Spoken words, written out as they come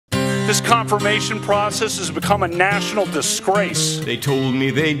This confirmation process has become a national disgrace. They told me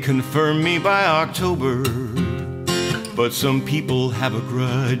they'd confirm me by October, but some people have a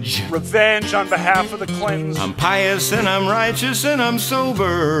grudge. Revenge on behalf of the Clintons. I'm pious and I'm righteous and I'm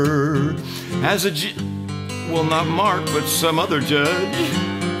sober as a well, not Mark, but some other judge.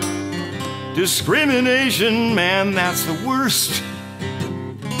 Discrimination, man, that's the worst.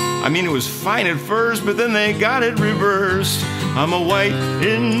 I mean, it was fine at first, but then they got it reversed. I'm a white,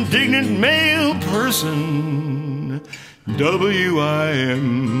 indignant male person. W.I.M.P.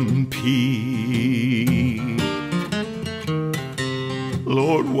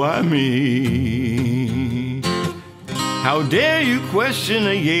 Lord, why me? How dare you question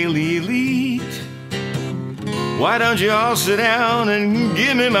a Yale elite? Why don't you all sit down and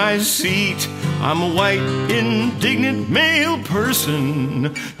give me my seat? I'm a white, indignant male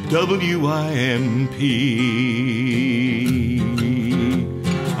person, W.I.M.P.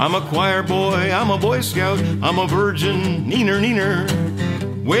 I'm a choir boy, I'm a Boy Scout, I'm a virgin, neener, neener.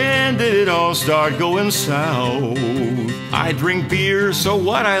 When did it all start going south? I drink beer, so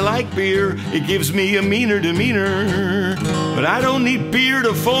what? I like beer. It gives me a meaner demeanor. But I don't need beer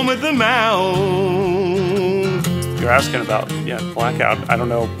to foam at the mouth. You're asking about, blackout. I don't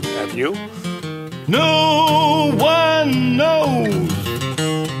know. Have you? No one knows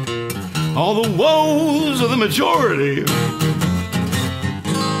all the woes of the majority,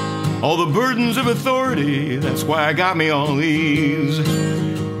 all the burdens of authority. That's why I got me all these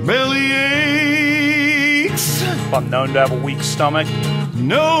belly aches. If I'm known to have a weak stomach.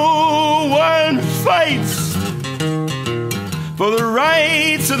 No one fights for the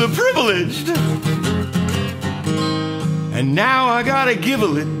rights of the privileged. And now I gotta give a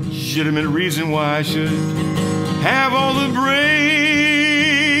legitimate reason why I should have all the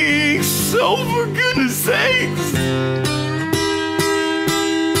breaks. Oh, for goodness sakes.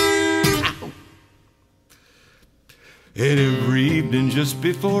 And every evening just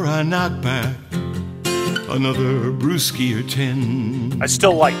before I knock back another brewski or 10, I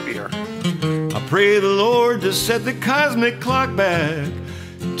still like beer. I pray the Lord to set the cosmic clock back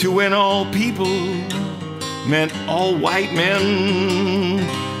to when all people meant all white men.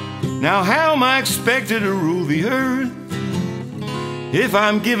 Now how am I expected to rule the earth if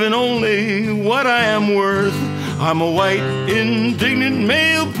I'm given only what I am worth? I'm a white, indignant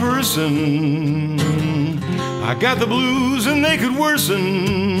male person. I got the blues and they could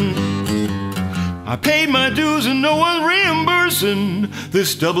worsen. I paid my dues and no one's reimbursing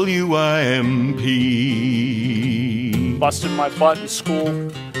this W.I.M.P. Busted my butt in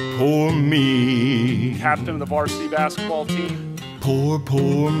school. Poor me. Captain of the varsity basketball team.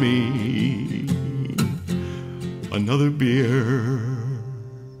 Poor me. Another beer.